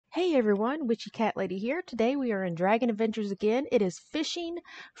Hey everyone, WitchyCatLady here. Today we are in Dragon Adventures again. It is Fishing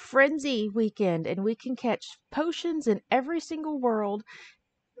Frenzy weekend and we can catch potions in every single world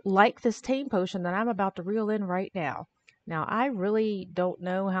like this tame potion that I'm about to reel in right now. Now I really don't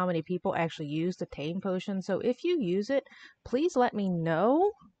know how many people actually use the tame potion, so if you use it, please let me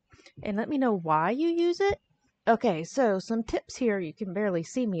know and let me know why you use it. Okay, so some tips here. You can barely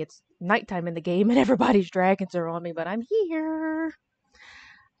see me. It's nighttime in the game and everybody's dragons are on me, but I'm here.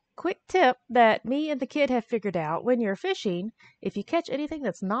 Quick tip that me and the kid have figured out: when you're fishing, if you catch anything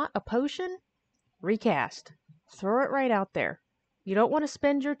that's not a potion, recast. Throw it right out there. You don't want to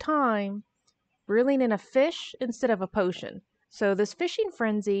spend your time reeling in a fish instead of a potion. So this fishing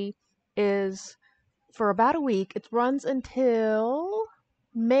frenzy is for about a week. It runs until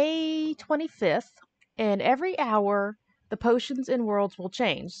May 25th, and every hour the potions in worlds will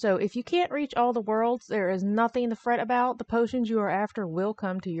change. So if you can't reach all the worlds, there is nothing to fret about. The potions you are after will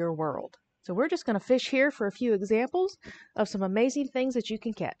come to your world. So we're just going to fish here for a few examples of some amazing things that you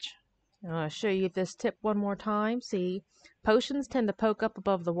can catch. I'm going to show you this tip one more time. See, potions tend to poke up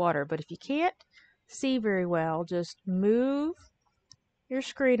above the water, but if you can't see very well, just move your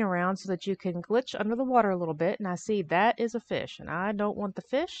screen around so that you can glitch under the water a little bit. And I see that is a fish, and I don't want the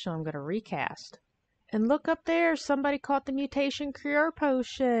fish, so I'm going to recast. And look up there, somebody caught the Mutation Cure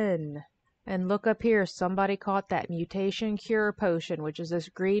potion. And look up here, somebody caught that Mutation Cure potion, which is this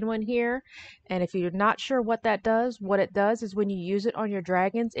green one here. And if you're not sure what that does, what it does is when you use it on your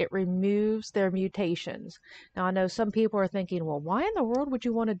dragons, it removes their mutations. Now I know some people are thinking, well, why in the world would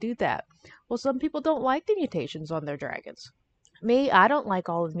you want to do that? Well, some people don't like the mutations on their dragons. Me, I don't like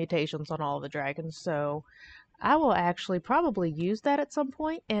all of the mutations on all of the dragons, so I will actually probably use that at some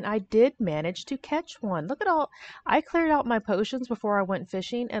point, and I did manage to catch one. Look at all, I cleared out my potions before I went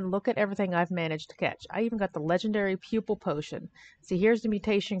fishing, and look at everything I've managed to catch. I even got the legendary pupil potion. See, here's the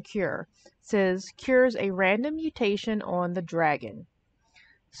Mutation Cure. It says, cures a random mutation on the dragon.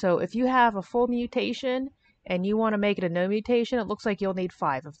 So if you have a full mutation, and you want to make it a no mutation, it looks like you'll need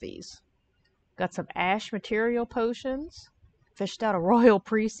 5 of these. Got some ash material potions. Fished out a royal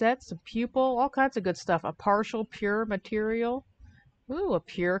preset, some pupil, all kinds of good stuff. A partial pure material. Ooh, a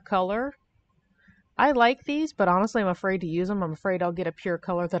pure color. I like these, but honestly I'm afraid to use them. I'm afraid I'll get a pure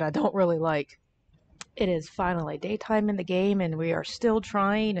color that I don't really like. It is finally daytime in the game and we are still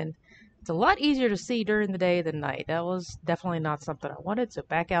trying, and it's a lot easier to see during the day than night. That was definitely not something I wanted, so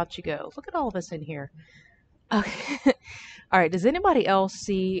back out you go. Look at all this in here. Okay. Alright, does anybody else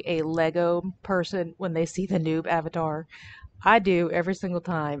see a Lego person when they see the noob avatar? I do every single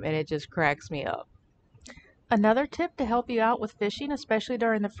time, and it just cracks me up. Another tip to help you out with fishing, especially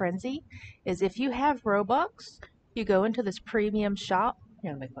during the frenzy, is if you have Robux, you go into this premium shop.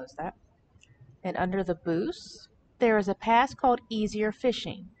 Here, let me close that. And under the boost, there is a pass called Easier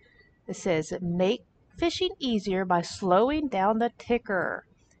Fishing. It says, make fishing easier by slowing down the ticker.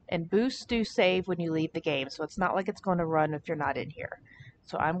 And boosts do save when you leave the game, so it's not like it's going to run if you're not in here.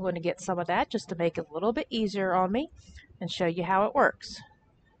 So I'm going to get some of that just to make it a little bit easier on me and show you how it works.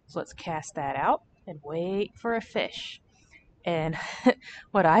 So let's cast that out and wait for a fish. And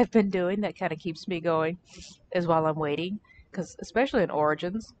what I've been doing that kind of keeps me going is while I'm waiting, because especially in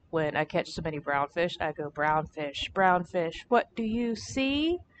Origins, when I catch so many brown fish, I go, brown fish, what do you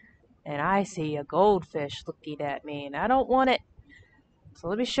see? And I see a goldfish looking at me, and I don't want it. So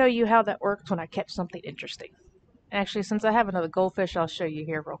let me show you how that works when I catch something interesting. Actually, since I have another goldfish, I'll show you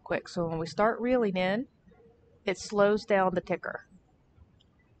here real quick. So when we start reeling in, it slows down the ticker.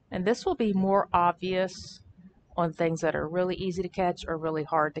 And this will be more obvious on things that are really easy to catch or really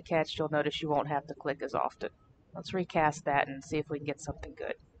hard to catch. You'll notice you won't have to click as often. Let's recast that and see if we can get something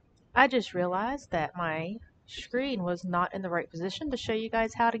good. I just realized that my screen was not in the right position to show you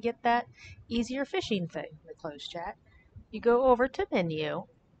guys how to get that easier fishing thing. Let me close chat. You go over to menu,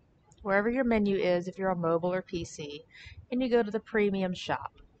 wherever your menu is, if you're on mobile or PC, and you go to the premium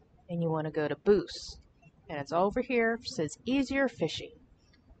shop, and you want to go to boost. And it's over here, it says easier fishing.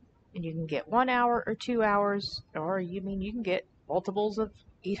 And you can get 1 hour or 2 hours, or you can get multiples of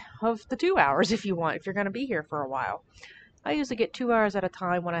the 2 hours if you want, if you're going to be here for a while. I usually get 2 hours at a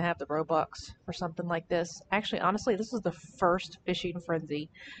time when I have the Robux for something like this. Actually, honestly, this is the first fishing frenzy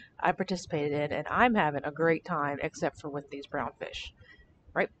I participated in, and I'm having a great time, except for with these brown fish.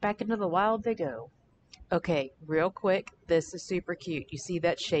 Right back into the wild they go. Okay, real quick, this is super cute. You see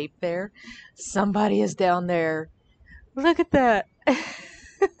that shape there? Somebody is down there. Look at that.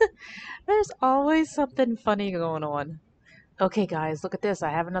 There's always something funny going on. Okay, guys, look at this. I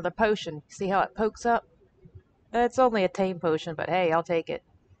have another potion. See how it pokes up? It's only a tame potion, but hey, I'll take it.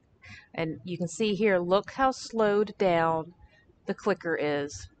 And you can see here, look how slowed down the clicker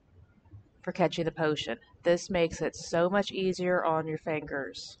is. for catching the potion. This makes it so much easier on your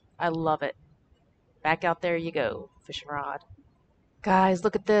fingers. I love it. Back out there you go, fishing rod. Guys,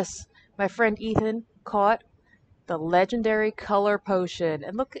 look at this. My friend Ethan caught the legendary color potion.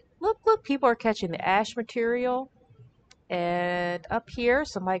 And look, people are catching the ash material. And up here,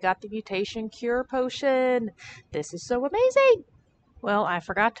 somebody got the mutation cure potion. This is so amazing. Well, I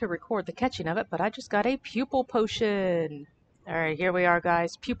forgot to record the catching of it, but I just got a pupil potion. Alright, here we are,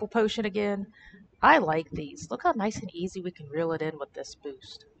 guys. Pupil potion again. I like these. Look how nice and easy we can reel it in with this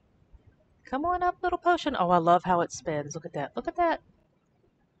boost. Come on up, little potion. Oh, I love how it spins. Look at that. Look at that.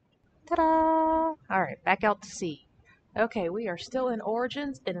 Ta-da! Alright, back out to sea. Okay, we are still in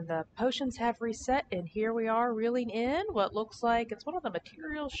Origins, and the potions have reset, and here we are reeling in what looks like it's one of the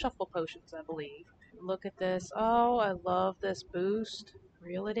material shuffle potions, I believe. Look at this. Oh, I love this boost.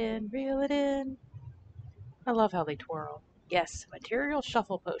 Reel it in, reel it in. I love how they twirl. Yes, material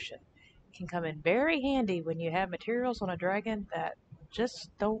shuffle potion can come in very handy when you have materials on a dragon that just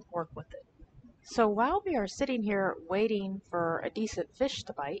don't work with it. So while we are sitting here waiting for a decent fish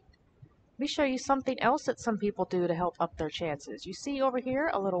to bite, let me show you something else that some people do to help up their chances. You see over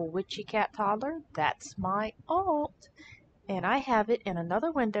here a little witchy cat toddler? That's my alt. And I have it in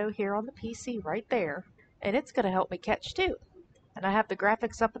another window here on the PC right there. And it's going to help me catch too. And I have the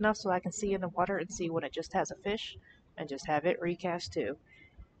graphics up enough so I can see in the water and see when it just has a fish and just have it recast too.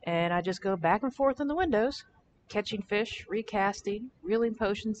 And I just go back and forth in the windows, catching fish, recasting, reeling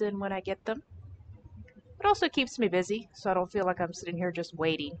potions in when I get them. It also keeps me busy so I don't feel like I'm sitting here just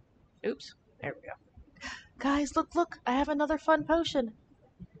waiting. Oops, there we go. Guys, look, I have another fun potion.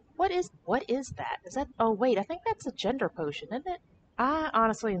 What is that? Is that, oh wait, I think that's a gender potion, isn't it? I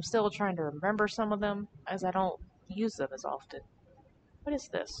honestly am still trying to remember some of them as I don't use them as often. What is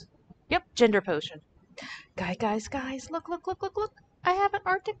this? Yep, gender potion. Guys, look. I have an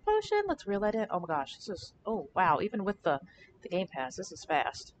Arctic potion. Let's reel that in. Oh my gosh, this is, oh wow, even with the Game Pass, this is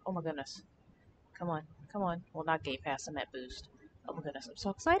fast. Oh my goodness. Come on. Well, not Game Pass, I meant boost. Oh my goodness, I'm so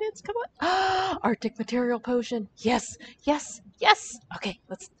excited. Come on. Arctic material potion. Yes. Okay,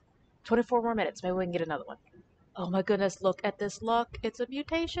 let's, 24 more minutes. Maybe we can get another one. Oh my goodness, look at this luck. It's a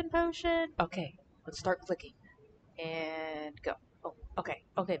mutation potion. Okay, let's start clicking. And go. Oh,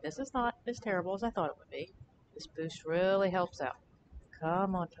 okay, this is not as terrible as I thought it would be. This boost really helps out.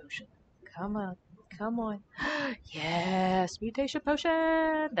 Come on, potion. Come on. Yes, mutation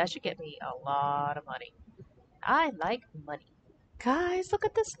potion. That should get me a lot of money. I like money. Guys, look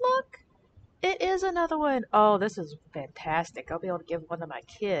at this luck. It is another one. Oh, this is fantastic. I'll be able to give one to my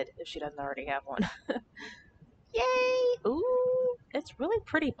kid if she doesn't already have one. Yay! Ooh, it's really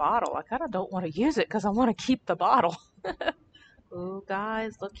pretty bottle. I kind of don't want to use it because I want to keep the bottle. Ooh,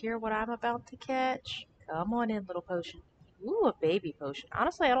 guys, look here what I'm about to catch. Come on in, little potion. Ooh, a baby potion.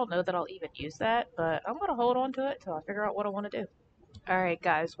 Honestly, I don't know that I'll even use that, but I'm going to hold on to it till I figure out what I want to do. Alright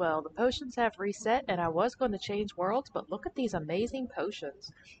guys, well, the potions have reset, and I was going to change worlds, but look at these amazing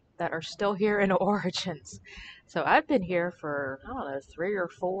potions that are still here in Origins. So I've been here for, I don't know, 3 or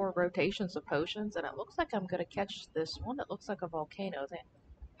 4 rotations of potions, and it looks like I'm going to catch this one that looks like a volcano. The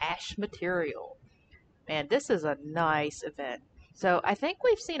ash material. Man, this is a nice event. So I think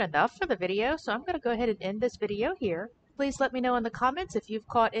we've seen enough for the video, so I'm going to go ahead and end this video here. Please let me know in the comments if you've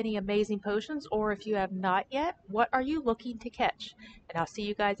caught any amazing potions, or if you have not yet, what are you looking to catch? And I'll see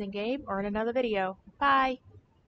you guys in game or in another video. Bye!